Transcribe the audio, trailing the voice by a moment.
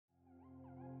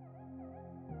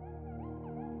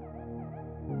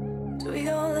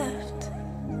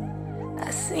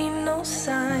no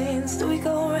signs. Do we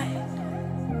go right?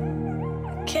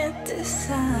 I can't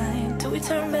decide. Do we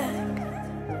turn back?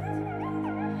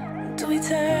 Do we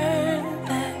turn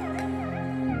back?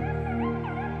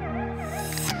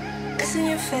 It's in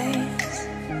your face.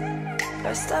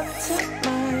 I stopped to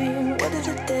mind. What are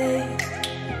the days?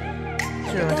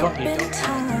 Up in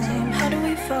time. How do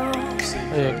we fall?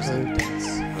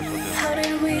 How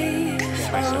did we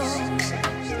fall?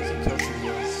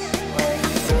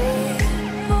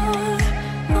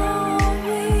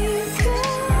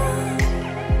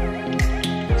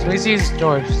 So he sees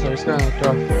door, so he's gonna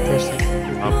door first thing.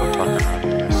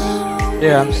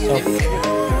 Yeah, I'm still.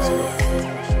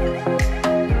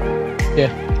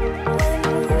 Yeah.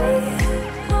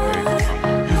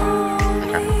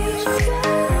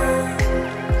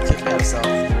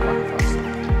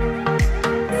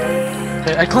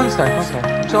 Okay, I cleansed that, I'm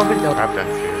still on video. I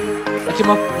came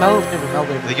up, Mel baby. I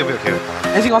think you'll be okay with that.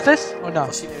 Anything off this? Or no?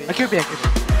 I could be,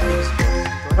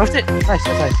 Roast it! Nice,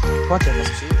 nice. Go on to it.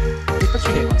 Let's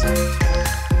shoot it.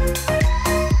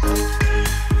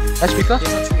 Nice speaker?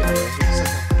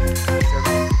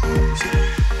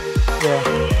 Yeah.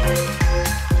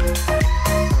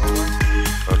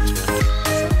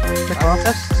 Check off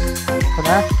this. For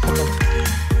now.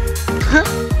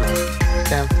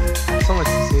 Damn. So much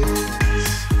to see.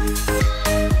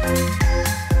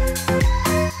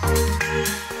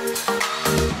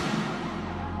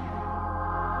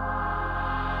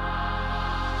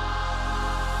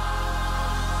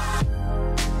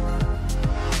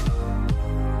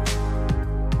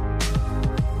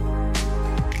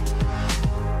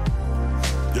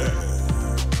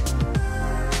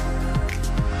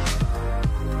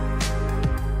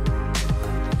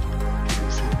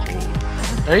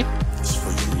 Ready? It's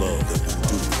for your love that you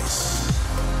do this.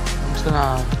 I'm just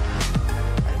gonna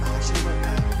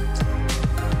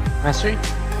mastery.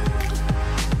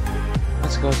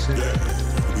 Let's go soon.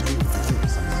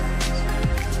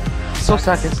 So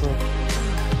sad, it's slow.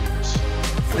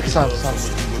 It's up, it's up.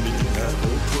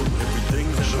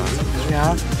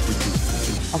 Yeah.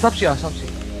 I'll stop you, I'll stop you.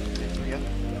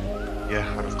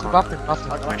 Yeah, out of con. Buff it. I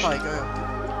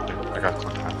got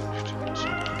contact.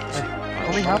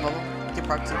 Can we help?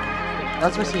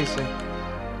 That's my CC.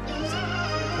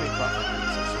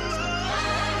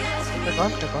 Click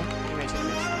on.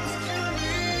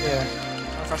 Yeah.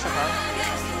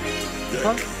 Click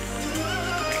on.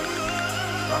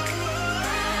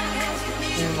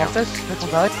 Off this, click on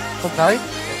die.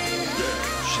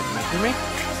 Shit, man. Hear me?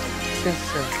 Yes.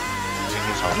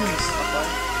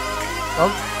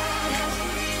 Dog?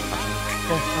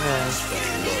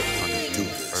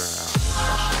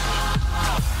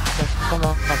 Come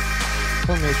on.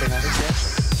 Full mage right now.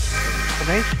 Full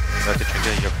mage? Let the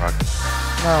trigger your proc.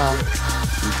 No.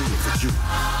 We do it for you.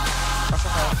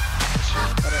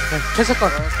 Here's a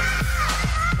cut.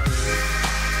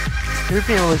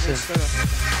 Repeat listen.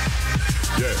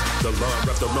 Yeah, the line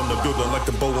wrapped around the building like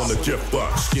the bow on the gift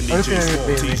box. Skinny jeans, small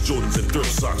tees, Jordans, and thrift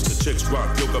socks. The chicks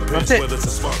rock yoga pants, sweaters, and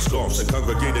smart scarves. And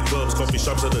congregated clubs, coffee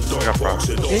shops, and the dog parks.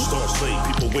 It all starts late.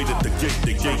 People wait at the gate.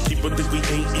 The gatekeeper think we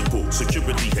ain't equal.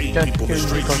 Security hate people. The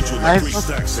straight treat you like three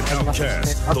stacks and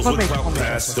outcasts. Those with clout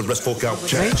pass, the rest folk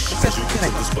outcast. As you get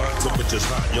to the spot, temperature's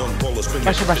hot. Young ballers spinning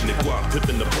the guap,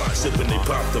 pipping the plot, sipping they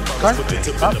pop. The bottles put their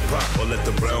tip in the pot. Or let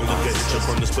the brown look at each other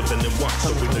on the slipping and watch.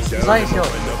 So we the gal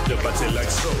and up the body like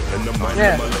so. And the mind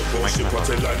of my local shit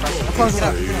party like Push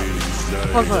it.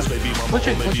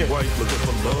 wife looking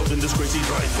for love in this crazy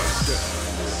life.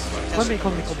 Come me.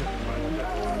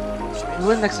 You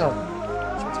win next up.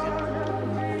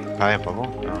 I am bubble?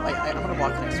 I'm gonna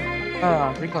block next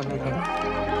one. Ring on.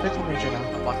 Take full mage right now.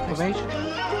 Full mage?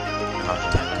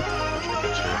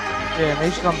 Yeah,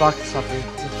 mage can block this up, dude.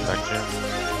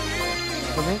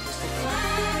 Full mage?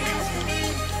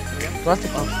 Blast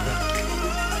it up.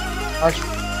 Arch.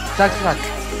 Attack.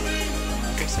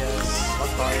 Fix yes.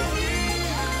 Lock by.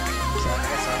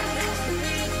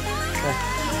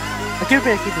 I keep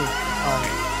it.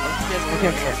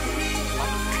 Okay.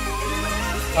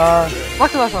 Lock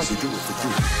the last one. Last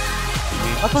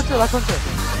one too. Last me.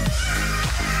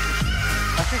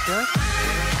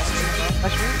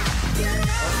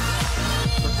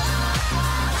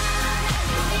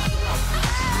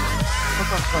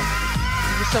 Come.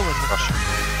 You still win. Russian.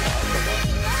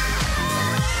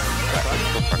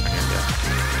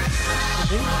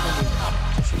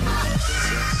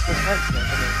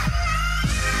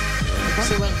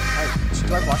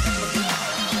 Do I block him?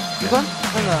 You gone? No.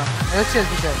 Let's see.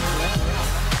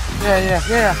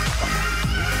 Yeah.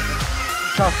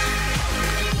 Tough.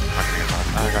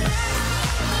 I got it.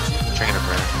 Checking the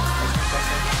prayer.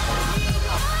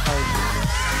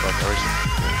 But everything.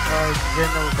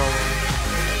 General bubble.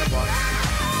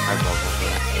 I love it.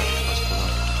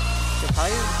 Okay, Pi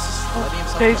is just letting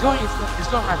himself Okay, he's go. going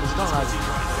live.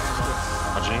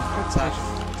 Watching? Attack.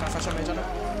 Can I flash on Mage on it?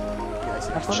 Yeah, I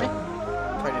see. That's for me?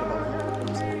 Probably need a bubble.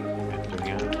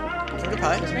 Doing it. Can we get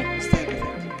Pi? That's me? Stay, do you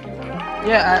think?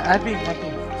 Yeah, I'd be. I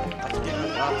can get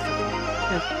him up.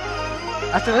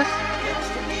 After this?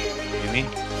 You mean?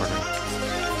 Or no?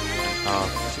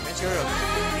 She means you're up.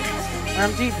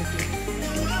 I'm deep.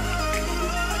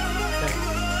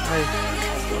 Okay.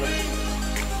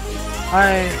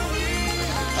 Hi.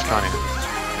 Just counting.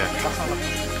 Yeah. That's not left.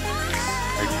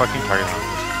 Are you fucking targeting on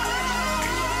this?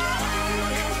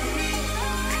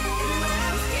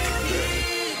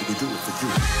 We do it for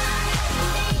you.